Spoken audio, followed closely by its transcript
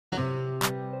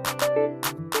Yo,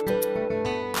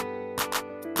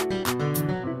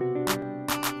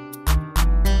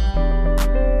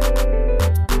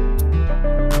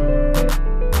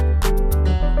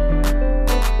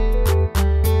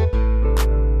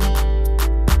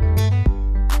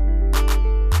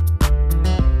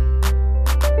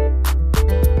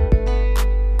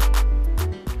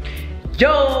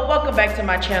 welcome back to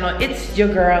my channel. It's your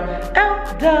girl,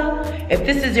 ELDA. If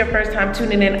this is your first time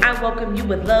tuning in, I welcome you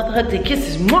with love, hugs, and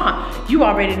kisses. Mwah! You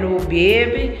already know,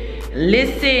 baby.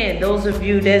 Listen, those of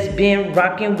you that's been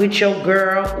rocking with your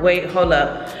girl, wait, hold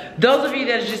up. Those of you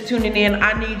that's just tuning in,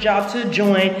 I need y'all to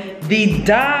join the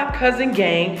Die Cousin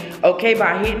Gang, okay,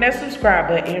 by hitting that subscribe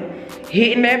button,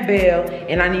 hitting that bell,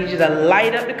 and I need you to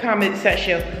light up the comment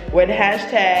section with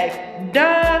hashtag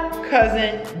Die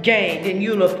Cousin Gang. Then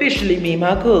you'll officially be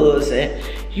my cousin.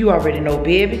 You already know,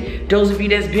 baby. Those of you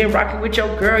that's been rocking with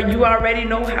your girl, you already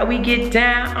know how we get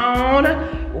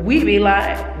down. We be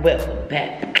like, well,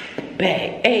 back,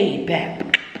 ayy.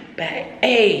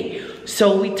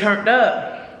 So we turned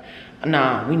up.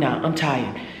 Nah, we not. I'm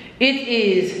tired. It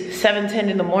is 7:10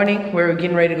 in the morning. We're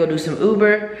getting ready to go do some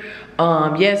Uber.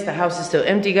 Yes, the house is still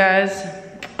empty, guys.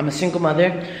 I'm a single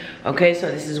mother. Okay, so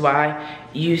this is why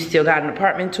you still got an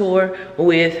apartment tour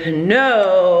with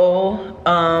no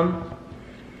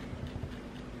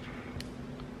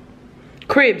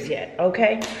cribs yet.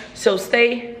 Okay, so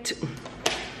stay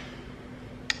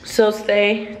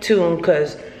tuned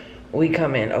because we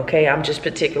come in. Okay, I'm just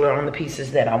particular on the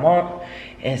pieces that I want,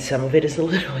 and some of it is a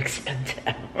little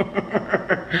expensive.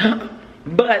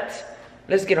 But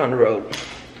let's get on the road,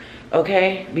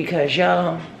 okay? Because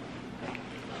y'all,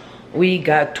 we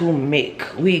got to make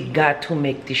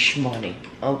this money,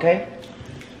 okay?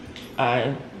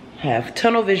 I have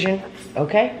tunnel vision,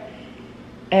 okay?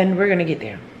 And we're gonna get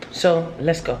there. So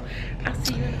let's go. I'll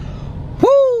see you.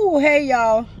 Whoo, hey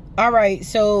y'all. All right,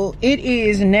 so it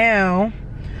is now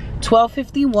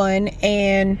 12:51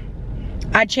 and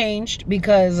I changed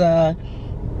because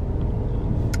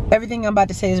everything I'm about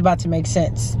to say is about to make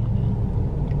sense.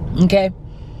 Okay?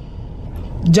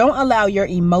 Don't allow your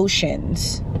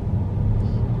emotions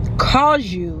cause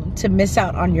you to miss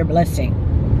out on your blessing.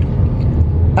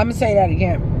 I'm gonna say that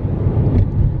again.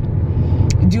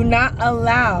 Do not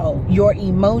allow your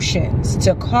emotions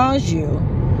to cause you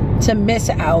to miss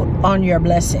out on your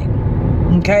blessing.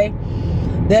 Okay?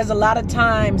 There's a lot of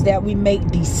times that we make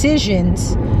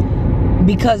decisions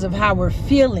because of how we're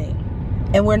feeling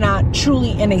and we're not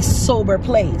truly in a sober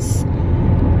place.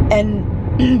 And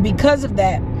because of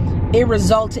that, it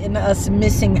results in us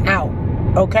missing out.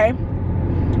 Okay?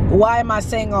 Why am I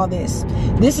saying all this?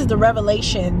 This is the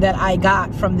revelation that I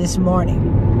got from this morning.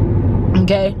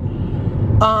 Okay?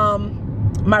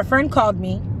 My friend called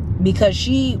me because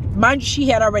she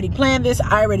had already planned this.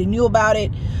 I already knew about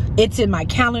it. It's in my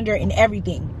calendar and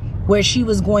everything, where she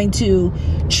was going to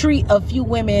treat a few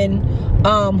women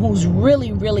who's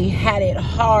really had it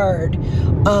hard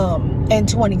in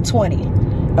 2020.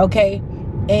 Okay?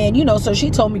 And, you know, so she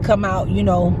told me come out, you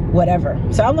know, whatever.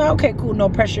 So I'm like, okay, cool, no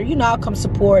pressure. You know, I'll come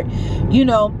support, you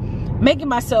know, making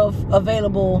myself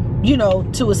available, you know,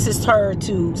 to assist her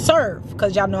to serve,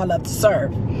 because y'all know I love to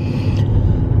serve.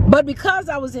 But because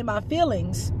I was in my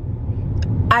feelings,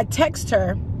 I text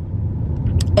her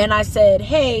and I said,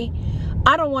 hey,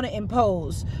 I don't want to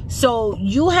impose. So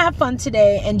you have fun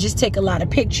today and just take a lot of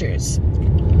pictures.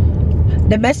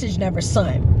 The message never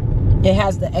sent. It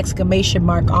has the exclamation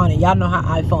mark on it. Y'all know how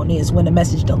iPhone is when the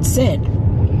message don't send.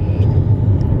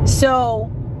 So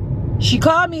she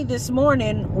called me this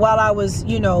morning while I was,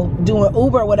 you know, doing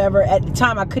Uber or whatever. At the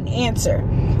time I couldn't answer.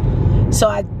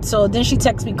 So then she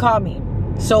texted me, call me.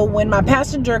 So when my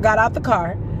passenger got out the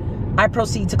car, I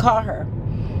proceeded to call her.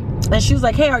 And she was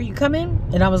like, hey, are you coming?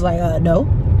 And I was like, no.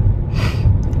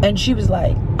 And she was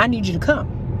like, I need you to come.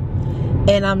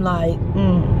 And I'm like,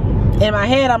 in my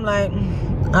head, I'm like,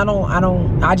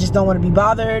 I just don't want to be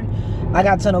bothered. I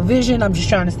got tunnel vision. I'm just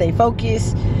trying to stay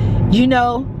focused, you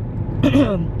know.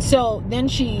 So then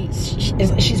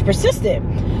she's persistent.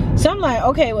 So I'm like,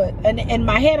 okay, what? And in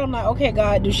my head, I'm like, okay,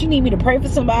 God, does she need me to pray for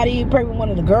somebody? Pray with one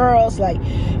of the girls, like,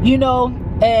 you know.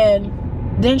 And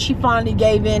then she finally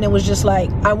gave in and was just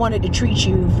like, I wanted to treat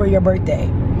you for your birthday.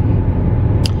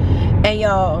 And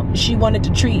y'all, she wanted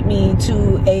to treat me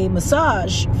to a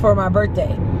massage for my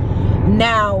birthday.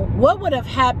 Now, what would have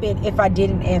happened if I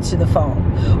didn't answer the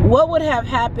phone? What would have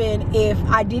happened if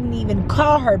I didn't even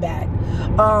call her back?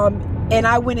 And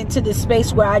I went into this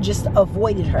space where I just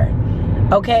avoided her.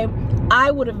 Okay? I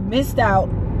would have missed out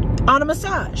on a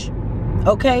massage.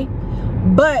 Okay?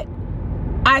 But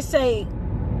I say,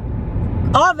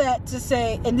 all that to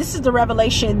say, and this is the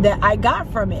revelation that I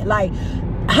got from it. Like,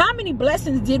 how many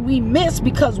blessings did we miss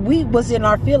because we was in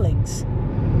our feelings?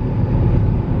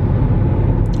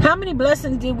 How many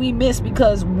blessings did we miss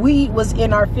because we was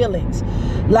in our feelings?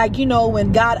 Like, you know,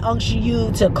 when God unctioned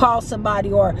you to call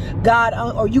somebody, or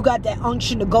or you got that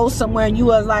unction to go somewhere and you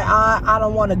was like, I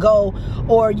don't want to go,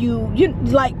 or you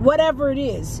like, whatever it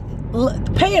is,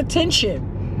 pay attention.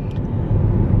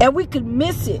 And we could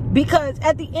miss it because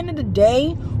at the end of the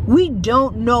day, we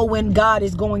don't know when God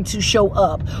is going to show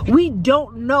up. We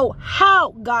don't know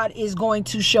how God is going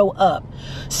to show up.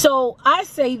 So I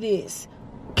say this: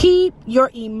 keep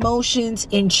your emotions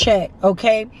in check,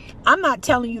 okay? I'm not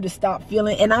telling you to stop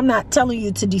feeling, and I'm not telling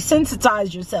you to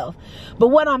desensitize yourself. But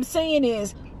what I'm saying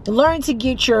is, learn to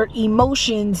get your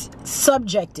emotions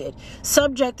subjected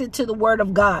to the word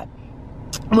of God.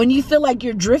 When you feel like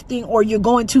you're drifting or you're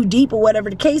going too deep or whatever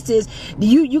the case is,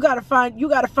 you gotta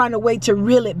find a way to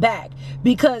reel it back,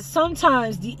 because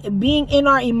sometimes being in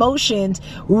our emotions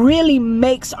really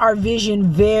makes our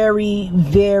vision very,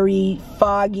 very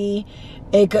foggy.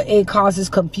 It causes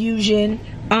confusion.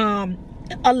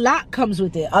 A lot comes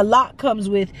with it. A lot comes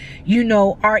with, you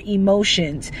know, our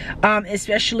emotions,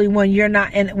 especially when you're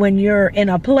in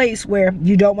a place where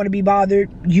you don't want to be bothered.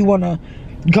 You want to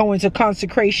go into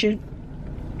consecration.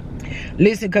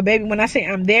 Listen, because baby, when I say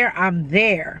I'm there, I'm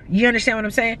there. You understand what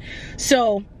I'm saying?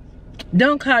 So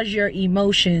don't cause your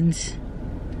emotions,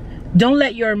 don't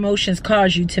let your emotions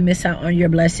cause you to miss out on your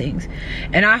blessings.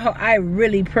 And I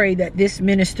really pray that this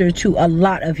ministers to a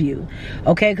lot of you,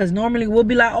 okay? Because normally we'll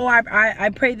be like, oh, I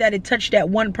pray that it touched that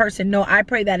one person. No, I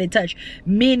pray that it touched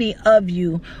many of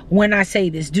you when I say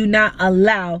this. Do not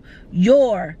allow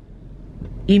your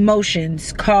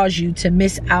emotions cause you to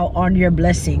miss out on your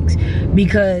blessings,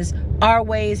 because our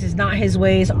ways is not his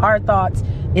ways, our thoughts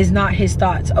is not his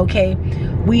thoughts, okay?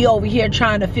 We over here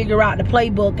trying to figure out the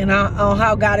playbook and on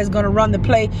how God is going to run the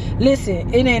play.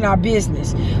 Listen, it ain't our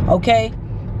business, okay?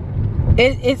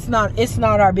 It's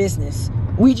not our business.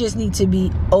 We just need to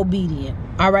be obedient,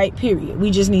 all right? Period. We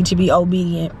just need to be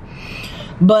obedient.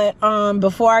 But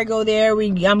before I go there,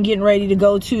 I'm getting ready to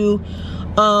go to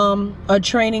a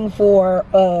training for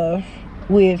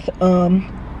with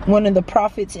one of the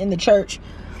prophets in the church.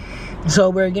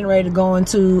 So we're getting ready to go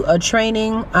into a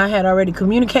training. I had already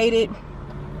communicated,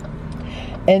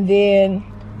 and then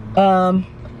I'm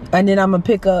gonna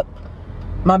pick up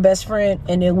my best friend,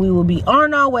 and then we will be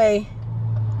on our way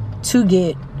to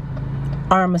get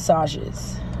our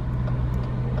massages.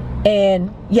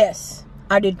 And yes,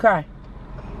 I did cry.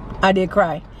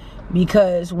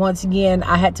 Because once again,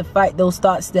 I had to fight those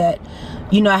thoughts that,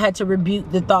 you know, I had to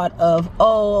rebuke the thought of,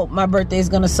 oh, my birthday is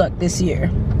gonna suck this year.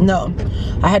 No,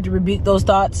 I had to rebuke those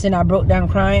thoughts, and I broke down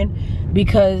crying,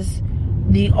 because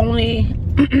the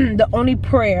only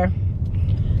prayer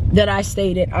that I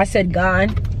stated, I said,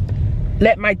 God,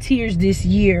 let my tears this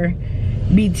year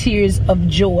be tears of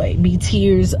joy, be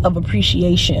tears of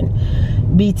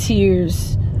appreciation, be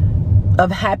tears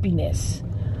of happiness.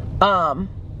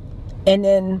 And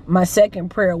then my second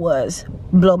prayer was,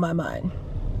 blow my mind.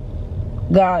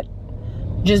 God,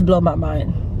 just blow my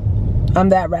mind. I'm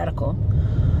that radical.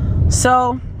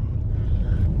 So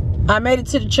I made it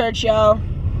to the church, y'all.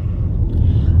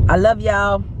 I love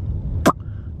y'all.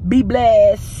 Be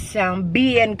blessed and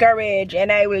be encouraged,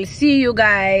 and I will see you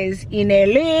guys in a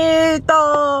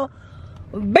little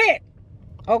bit.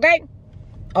 Okay?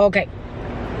 Okay.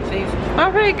 See you.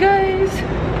 All right, guys.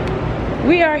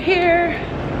 We are here.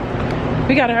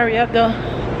 We gotta hurry up though.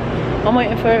 I'm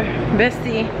waiting for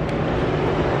Bestie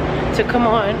to come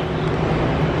on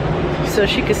so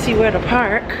she can see where to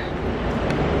park.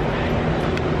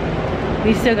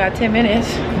 We still got 10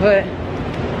 minutes, but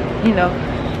you know.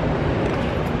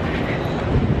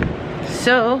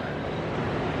 So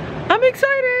I'm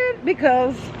excited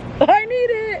because I need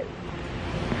it.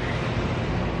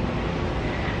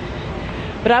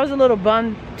 But I was a little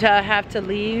bummed to have to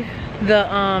leave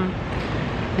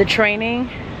the training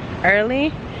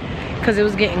early, because it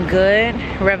was getting good.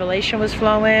 Revelation was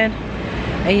flowing,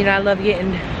 and you know, I love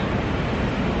getting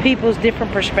people's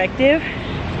different perspective,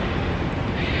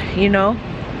 you know.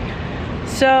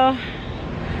 So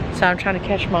I'm trying to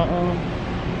catch my own.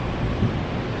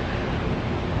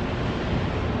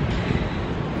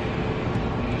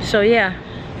 So yeah,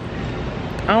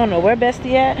 I don't know where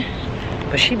Bestie at,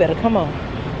 but she better come on.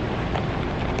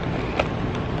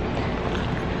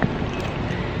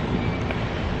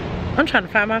 I'm trying to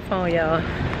find my phone, y'all.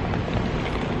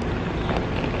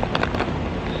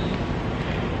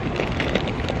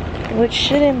 Which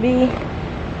shouldn't be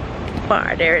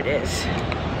far. There it is.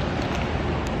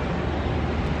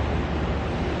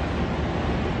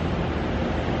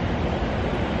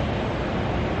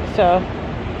 So,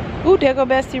 ooh, there go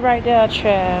Bestie right there,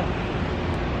 child.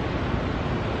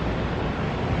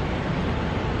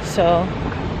 So,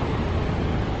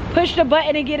 push the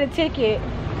button and get a ticket.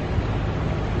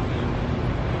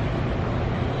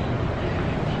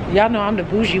 Y'all know I'm the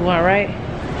bougie one, right?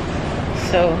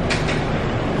 So,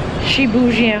 she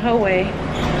bougie in her way.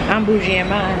 I'm bougie in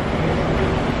mine.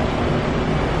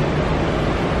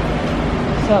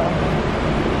 So,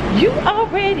 you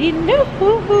already know.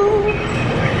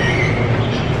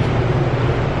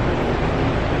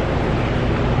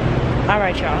 All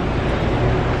right, y'all.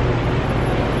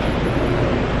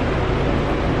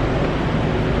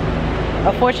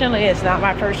 Unfortunately, it's not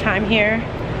my first time here.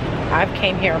 I've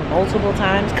came here multiple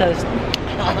times because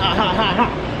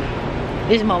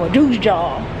this mama do's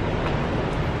job.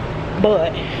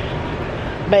 But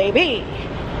baby,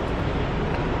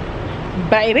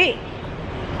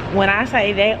 when I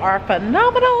say they are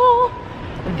phenomenal,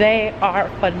 they are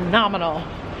phenomenal.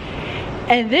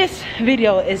 And this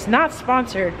video is not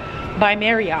sponsored by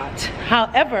Marriott.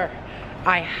 However,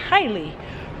 I highly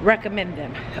recommend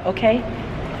them, okay?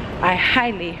 I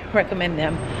highly recommend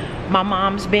them. My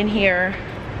mom's been here.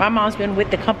 My mom's been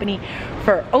with the company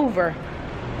for over,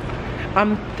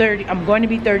 I'm going to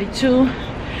be 32.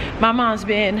 My mom's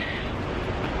been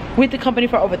with the company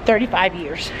for over 35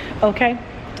 years, okay?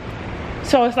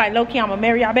 So it's like low-key, I'm a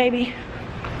Marriott baby.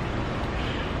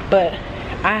 But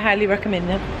I highly recommend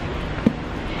them.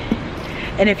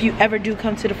 And if you ever do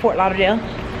come to the Fort Lauderdale,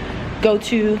 go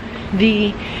to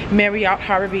the Marriott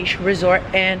Harbor Beach Resort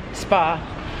and Spa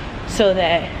so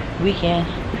that we can,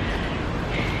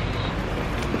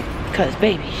 because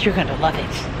baby, you're gonna love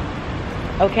it,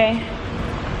 okay?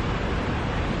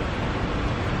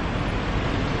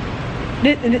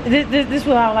 This is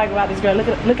what I don't like about this girl. Look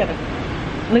at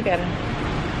her. Look at her.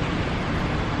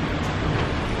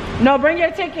 No, bring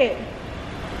your ticket.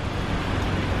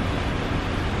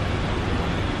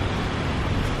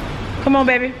 Come on,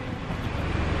 baby.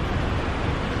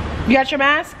 You got your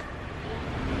mask?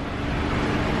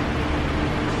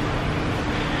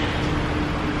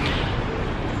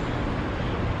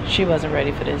 She wasn't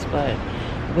ready for this, but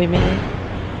women,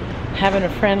 having a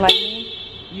friend like me,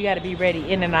 you got to be ready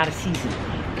in and out of season,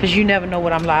 because you never know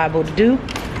what I'm liable to do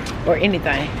or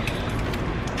anything.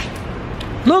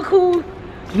 Look who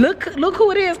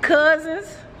it is,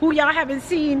 cousins, who y'all haven't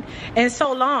seen in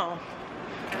so long.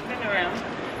 I've been around.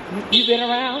 You been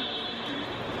around?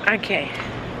 Okay.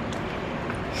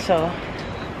 So,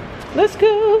 let's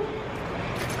go.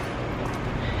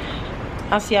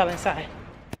 I'll see y'all inside.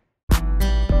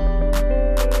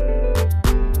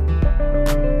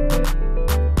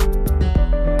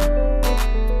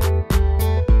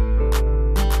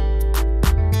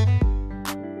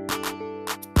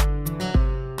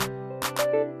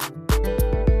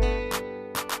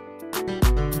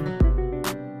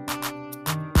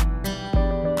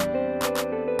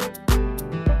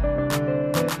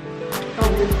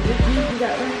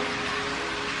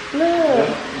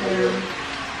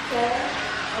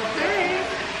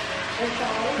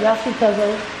 Y'all see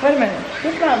puzzles? Wait a minute.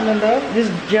 This not Linda. This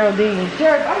is Geraldine.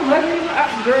 Gerald, I'm letting you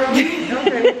up, girl. Okay, it's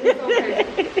okay.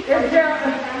 It's Gerald.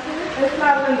 It's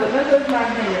not Linda. Linda's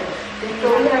not here. So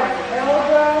we have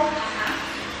ELDA.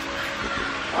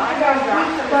 I got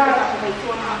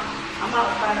I'm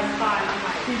outside and fine. I'm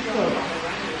like,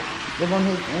 the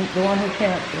one who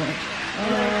can't.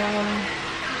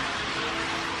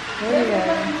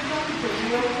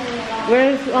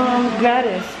 Where's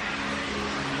Gladys?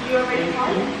 you already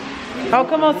home? Oh,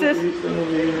 come on, sis.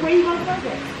 Where you going to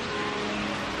go?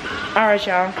 All right,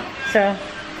 y'all. So,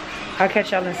 I'll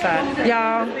catch y'all inside.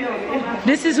 Y'all,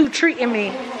 this is who treating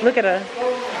me. Look at her.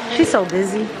 She's so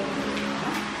busy.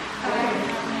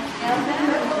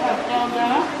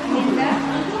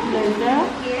 Linda,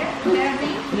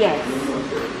 Yes.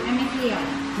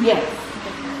 Yes.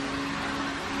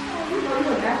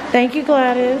 Thank you,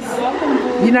 Gladys.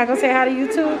 You're not going to say hi to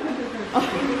YouTube?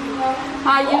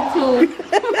 Hi, YouTube.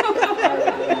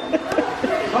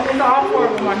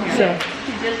 So,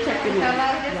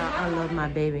 I love my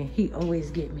baby. He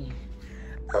always get me.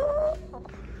 Oh,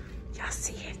 y'all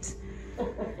see it?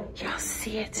 Y'all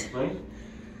see it?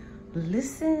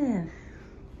 Listen.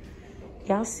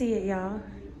 Y'all see it, y'all?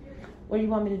 What do you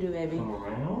want me to do, baby? Come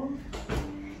around.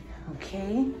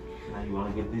 Okay. Now you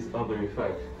want to get this other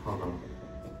effect. Hold on.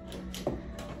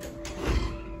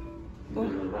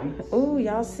 Oh,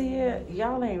 y'all see it?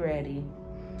 Y'all ain't ready.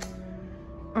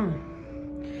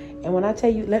 And when I tell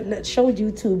you, let's show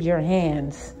YouTube your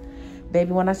hands.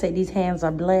 Baby, when I say these hands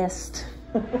are blessed.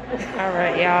 All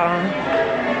right,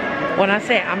 y'all. When I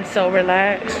say I'm so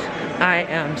relaxed, I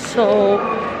am so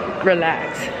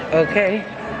relaxed. Okay.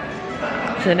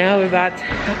 So now we're about to,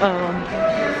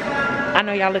 I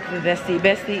know y'all looking for Bestie.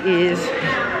 Bestie is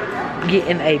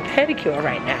getting a pedicure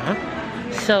right now.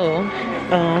 So,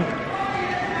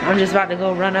 I'm just about to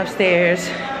go run upstairs.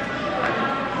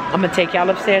 I'm gonna take y'all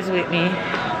upstairs with me.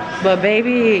 But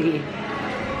baby,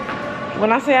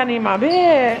 when I say I need my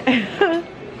bed,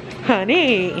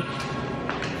 honey,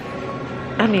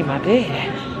 I need my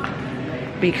bed.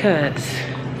 Because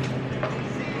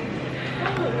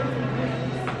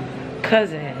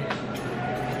cousin,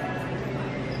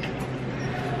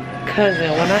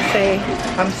 when I say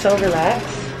I'm so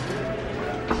relaxed.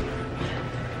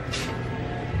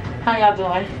 How y'all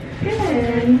doing?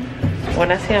 Good.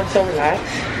 When I say I'm so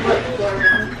relaxed. What's going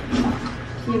on?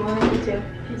 You want P2?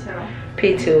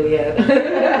 P2,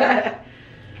 yeah.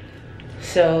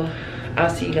 So, I'll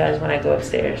see you guys when I go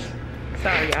upstairs.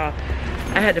 Sorry, y'all.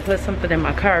 I had to put something in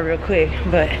my car real quick,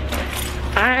 but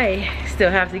I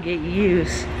still have to get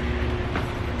used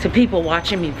to people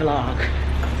watching me vlog.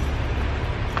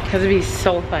 Because it'd be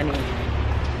so funny.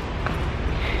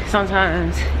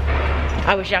 Sometimes,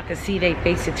 I wish y'all could see their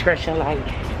face expression like,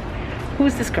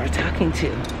 who's this girl talking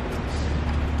to?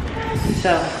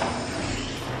 So,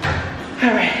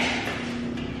 all right.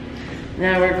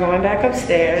 Now we're going back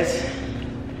upstairs.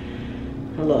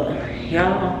 Look,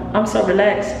 y'all, I'm so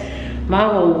relaxed. My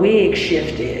whole wig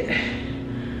shifted.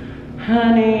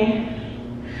 Honey.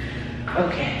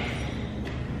 Okay.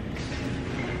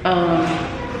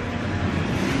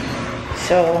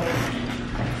 So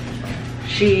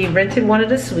she rented one of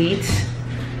the suites.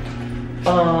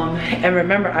 And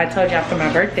remember I told y'all for my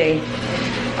birthday,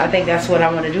 I think that's what I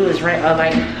want to do is rent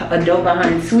like a dope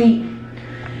behind suite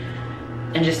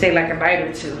and just stay like a night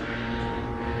or two.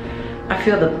 I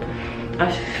feel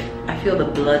the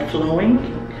blood flowing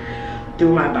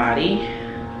through my body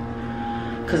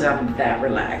because I'm that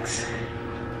relaxed.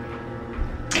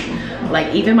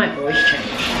 Like even my voice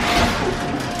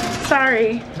changed.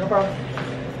 Sorry. No problem.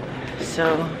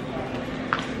 So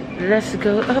let's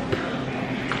go up,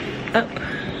 up,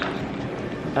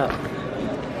 up,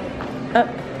 up,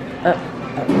 up, up.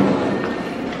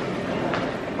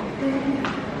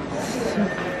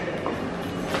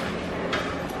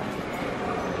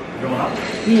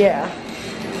 Yeah,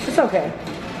 it's okay.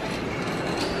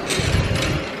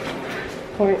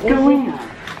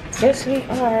 Yes, we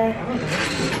are.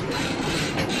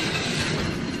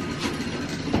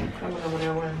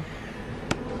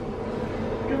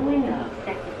 Going up.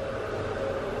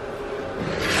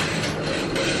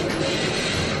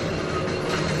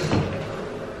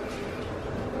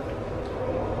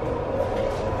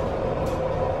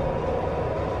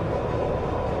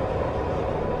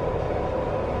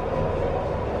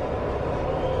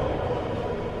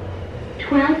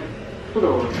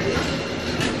 Floor.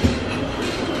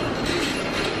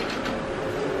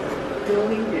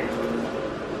 Going down.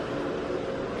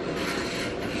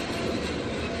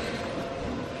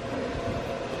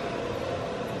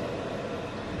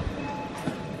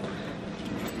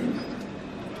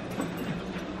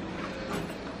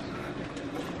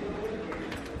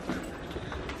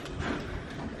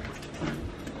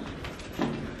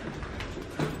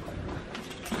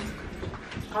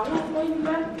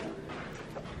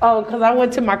 Oh, because I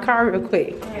went to my car real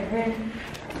quick.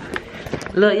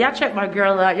 Look, y'all check my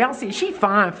girl out. Y'all see, she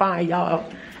fine, y'all.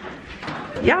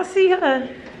 Y'all see her?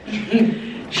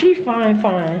 She fine.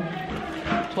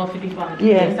 12:55.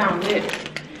 Yeah. That sound lit.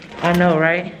 I know,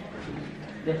 right?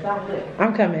 That sound lit.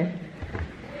 I'm coming.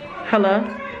 Hello?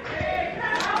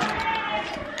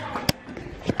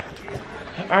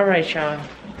 All right, y'all.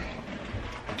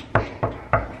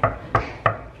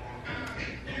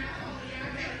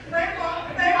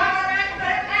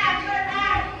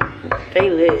 They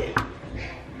lit.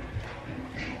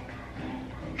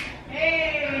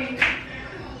 Hey.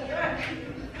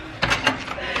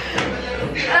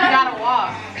 You gotta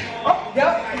walk. Oh,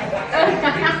 yep.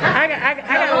 I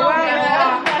gotta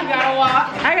walk. You gotta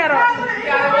walk. I gotta walk.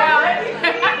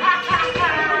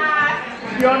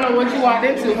 You don't know what you walked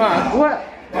into, huh? What?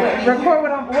 Record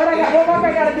what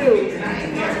I gotta do?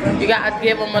 You gotta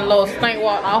give them a little stink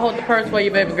walk. I'll hold the purse for you,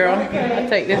 baby girl. I'll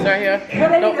take this right here.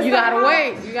 Don't, you gotta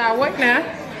wait. You gotta wait now.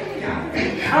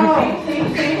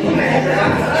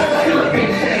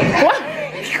 What?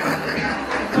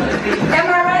 Am I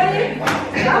ready?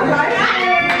 All right.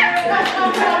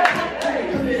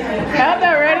 I'm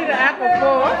not ready to act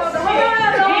before.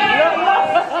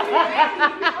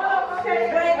 Okay,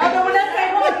 when that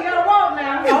thing walk, you gotta walk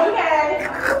now. Okay.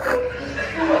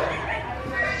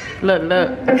 Look.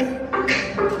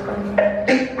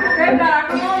 Okay, now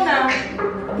come on now.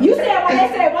 You said when they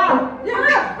say walk.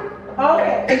 Yeah.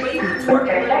 Okay. Okay.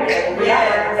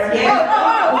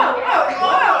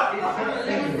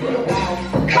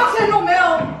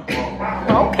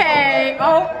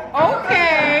 Oh,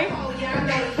 okay.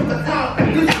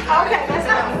 Okay, that's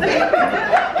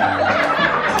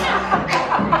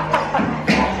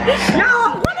no,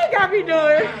 what they got me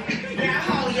doing?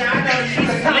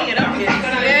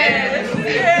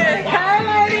 Hi,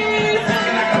 ladies.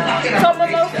 So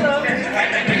mimosa.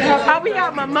 Oh, we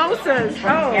got mimosas. Oh.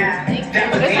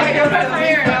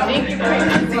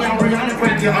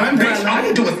 I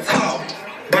need to talk,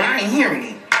 but I ain't hearing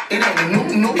it. It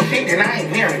ain't no shit that I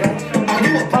ain't hearing it.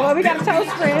 Oh, we got a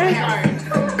toast friend.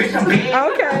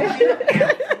 Okay.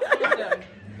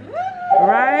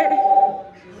 Right?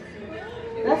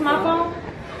 That's my phone?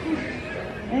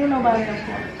 Ain't nobody else.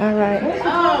 All right.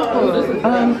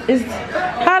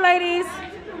 Hi, ladies.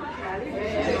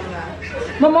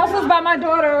 Mimosas by my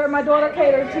daughter. My daughter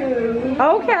catered to.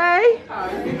 Okay.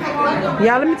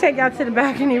 Y'all, let me take y'all to the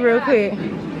balcony real quick.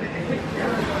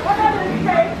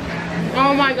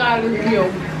 Oh my God, it's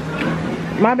you.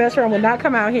 My best friend will not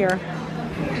come out here.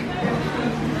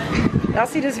 Y'all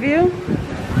see this view?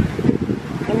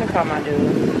 Let me call my dude.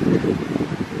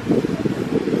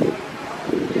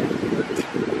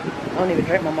 I don't even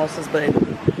drink mimosas, but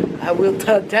I will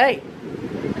today.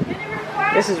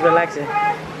 This is relaxing.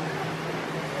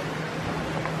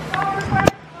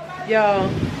 Yo,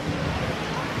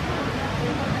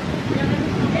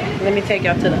 let me take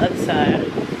y'all to the other side.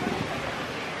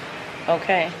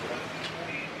 Okay.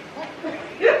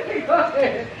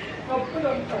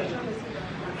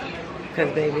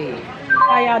 Cause baby,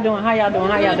 how y'all doing? How y'all doing?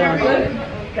 How y'all doing?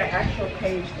 The actual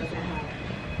page doesn't have.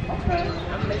 Okay.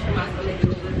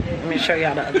 Let me show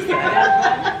y'all the other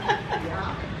side.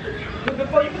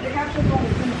 Before you put the captions on.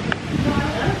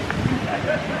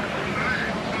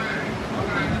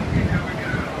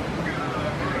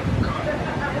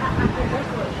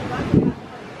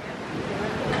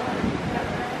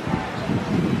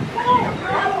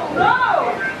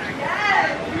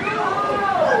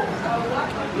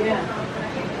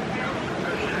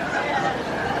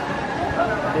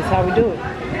 That's how we do it.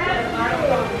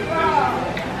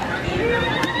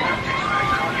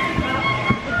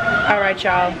 All right,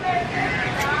 y'all.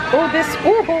 Oh, this,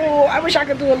 ooh, I wish I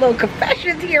could do a little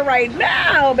confessions here right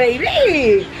now,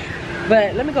 baby.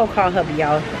 But let me go call hubby,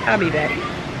 y'all. I'll be back.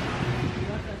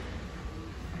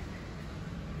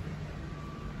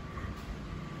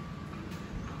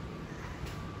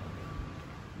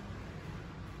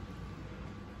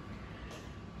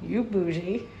 You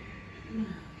bougie.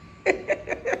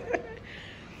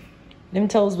 Them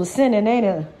toes was sinning, ain't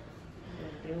it?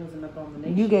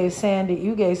 You gave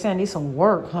Sandy some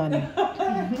work, honey.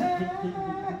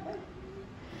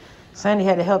 Sandy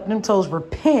had to help them toes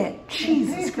repent.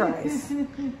 Jesus Christ.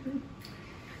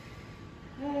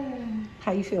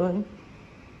 How you feeling?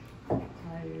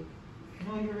 Tired.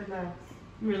 No, you relax.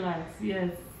 Relax,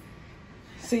 yes.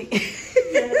 See? Yes,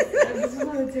 I just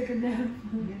want to take a nap.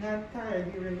 You're not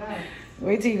tired, you relax.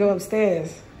 Wait till you go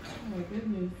upstairs. Oh my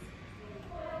goodness.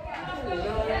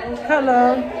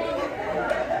 Hello.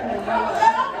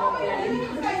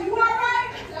 You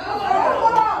alright?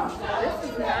 This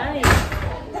is nice.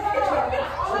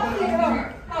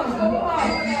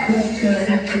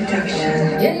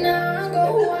 Didn't I go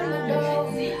on the dog?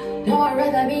 No, I'd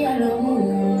rather be alone.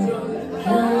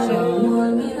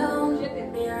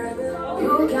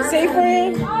 Say,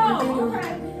 friend.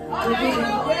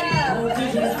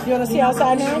 You want to see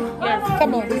outside now? Yes.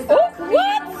 Come on. Oh,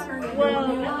 what? Well,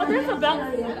 oh, there's a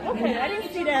balcony. Okay, I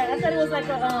didn't see that. I thought it was like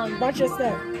a Watch your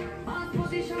step.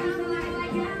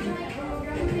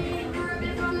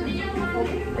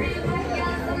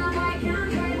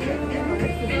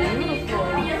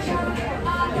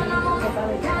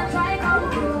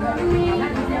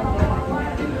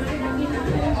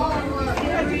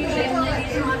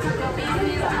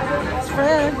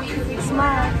 Friend,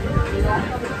 smile.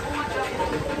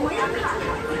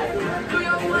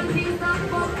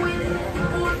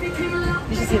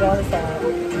 You should see the other side.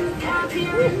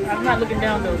 I'm not looking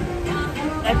down though.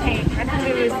 I can't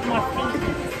really see my feet.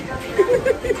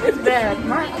 It's bad.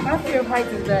 My fear of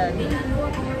heights is bad.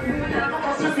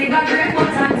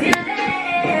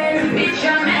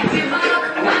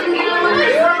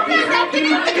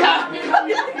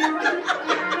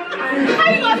 How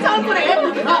you gonna tell us what it is?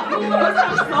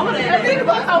 Think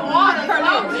about some water. Turn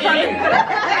off.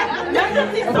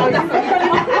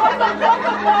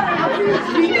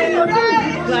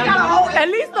 At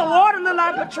least the water look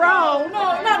like Patron. No,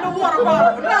 not the water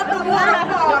bottle. Not the water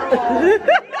bottle.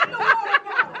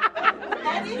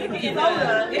 We are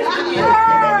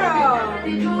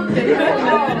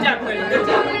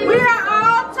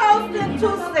all toasting to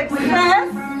success.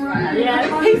 Yes.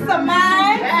 Peace of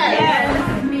mind.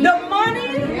 Yes. The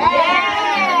money.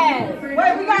 Yes.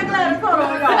 Wait, we got Gladys. Hold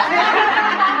on, y'all.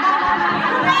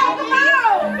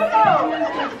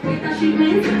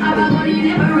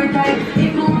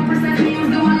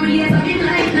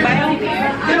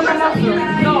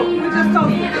 No, we just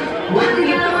toasting. Good.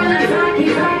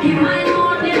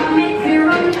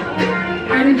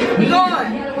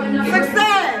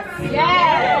 Success.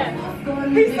 Yes.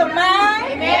 Peace of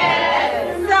mind.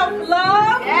 Yes.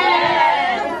 Self-love.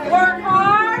 Yes. Work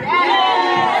hard.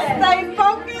 Yes. Stay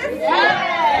focused.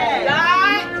 Yes.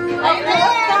 God.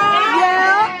 Amen.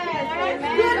 Yeah.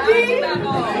 Good deed.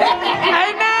 Amen.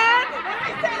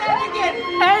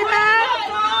 Amen.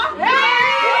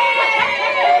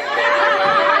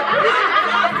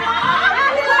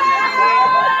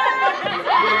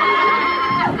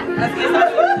 Let's get some.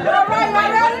 All right, y'all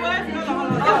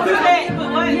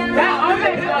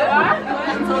ready?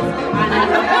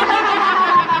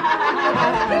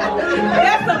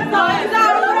 That's some fun.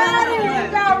 Y'all ready?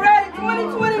 Y'all ready?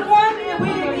 2021 and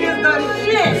we is the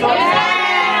shit.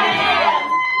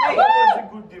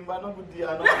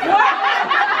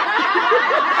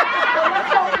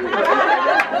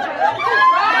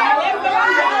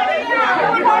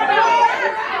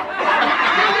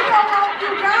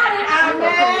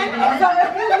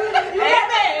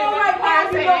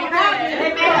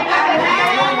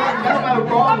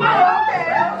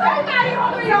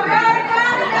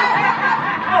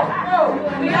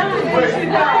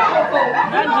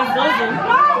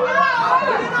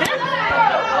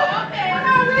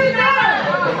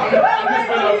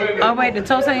 Oh wait, the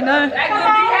toast ain't done?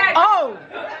 Oh!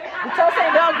 The toast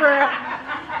ain't done, girl.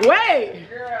 Wait!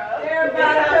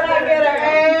 Everybody, could I get an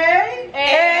A?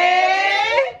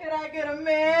 A? Could I get a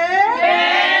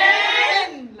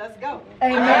man? Let's go.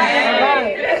 Amen.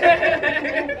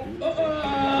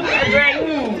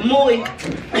 Muy.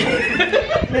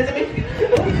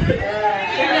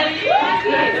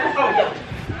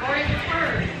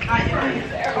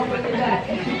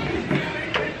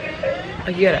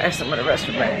 You gotta ask some of the rest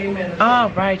of it. All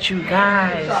right, you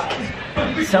guys.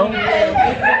 So, I'm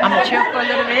gonna chill for a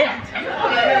little bit.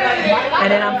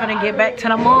 And then I'm gonna get back to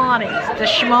the mornings, the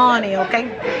shmoney, okay?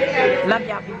 Love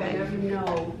y'all, be back. You never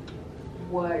know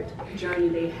what journey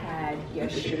they had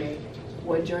yesterday,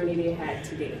 what journey they had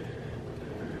today.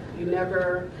 You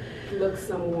never look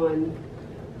someone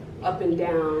up and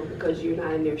down because you're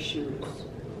not in their shoes.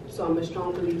 So I'm a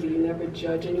strong believer you never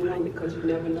judge anyone because you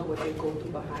never know what they go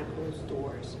through behind closed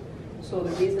doors. So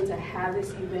the reason to have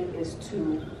this event is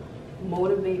to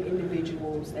motivate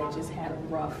individuals that just had a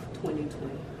rough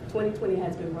 2020. 2020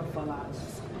 has been rough for a lot of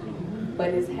us,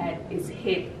 but it's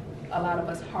hit a lot of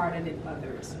us harder than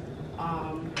others.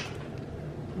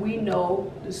 We know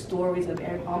the stories of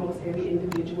almost every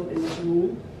individual in this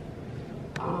room.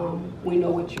 We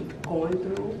know what you've gone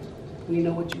through. We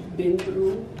know what you've been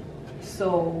through.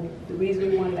 So the reason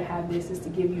we wanted to have this is to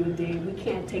give you a day. We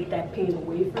can't take that pain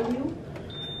away from you,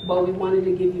 but we wanted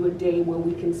to give you a day where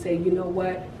we can say, you know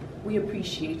what, we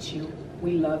appreciate you,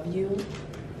 we love you,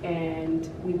 and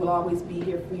we will always be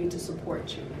here for you to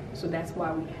support you. So that's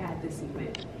why we had this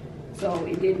event. So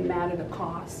it didn't matter the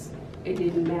cost. It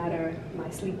didn't matter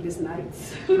my sleepless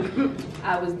nights.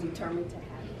 I was determined to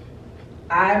have it.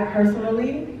 I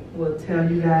personally will tell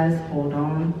you guys, hold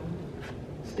on,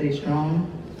 stay strong.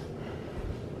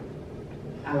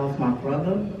 I lost my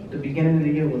brother. The beginning of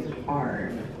the year was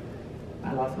hard.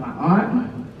 I lost my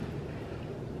aunt.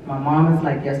 My mom is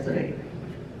like yesterday.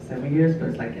 7 years, but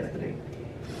it's like yesterday.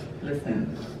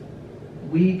 Listen,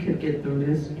 we could get through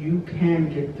this. You can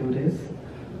get through this.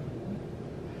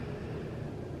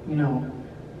 You know,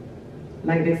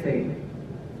 like they say,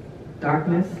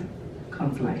 darkness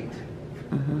comes light.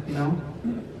 You know?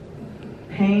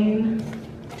 Pain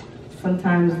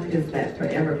sometimes is that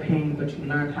forever pain, but you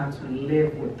learn how to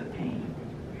live with the pain.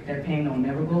 That pain will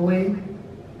never go away,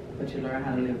 but you learn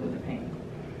how to live with the pain.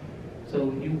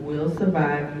 So you will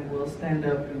survive, you will stand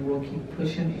up, you will keep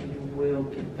pushing, and you will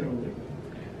get through it.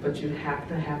 But you have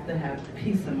to have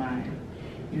peace of mind.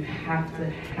 You have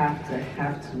to,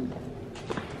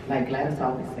 like Gladys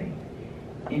always say,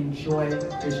 enjoy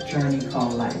this journey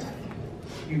called life.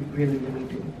 You really, really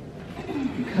do.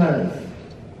 Because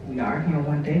we are here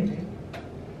one day,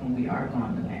 and we are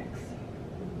gone the next.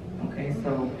 Okay,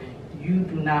 so you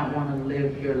do not want to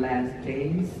live your last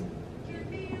days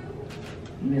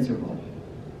miserable.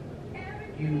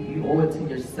 You owe it to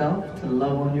yourself to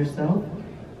love on yourself.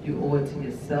 You owe it to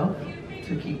yourself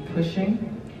to keep pushing.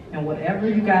 And whatever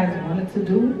you guys wanted to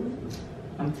do,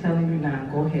 I'm telling you now,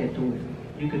 go ahead, do it.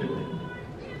 You can do it.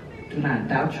 Do not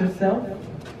doubt yourself.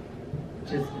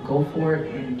 Just go for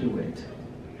it and do it.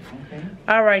 Okay?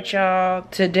 All right, y'all.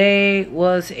 Today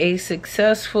was a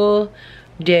successful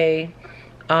day.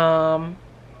 I'm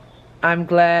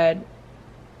glad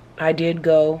I did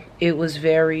go. It was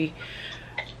very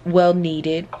well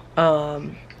needed.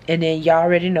 And then y'all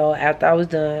already know, after I was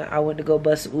done, I went to go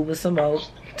bust Uber some more.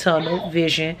 Tunnel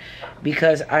vision,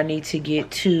 because I need to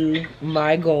get to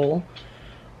my goal.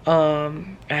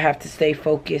 I have to stay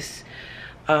focused.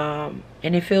 And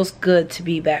it feels good to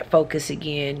be back focused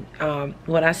again.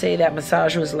 When I say that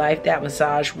massage was life, that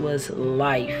massage was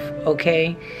life.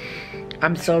 Okay,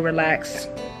 I'm so relaxed.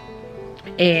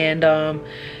 And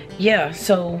yeah,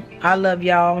 so I love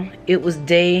y'all. It was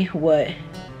day 5.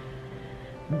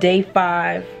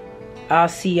 I'll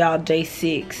see y'all day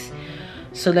 6.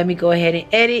 So let me go ahead and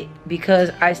edit, because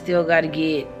I still got to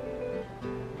get,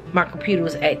 my computer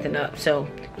was acting up. So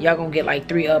y'all gonna get like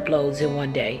 3 uploads in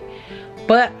one day.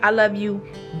 But I love you.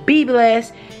 Be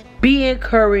blessed. Be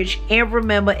encouraged. And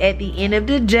remember, at the end of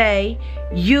the day,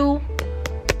 you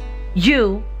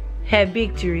have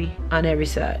victory on every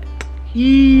side.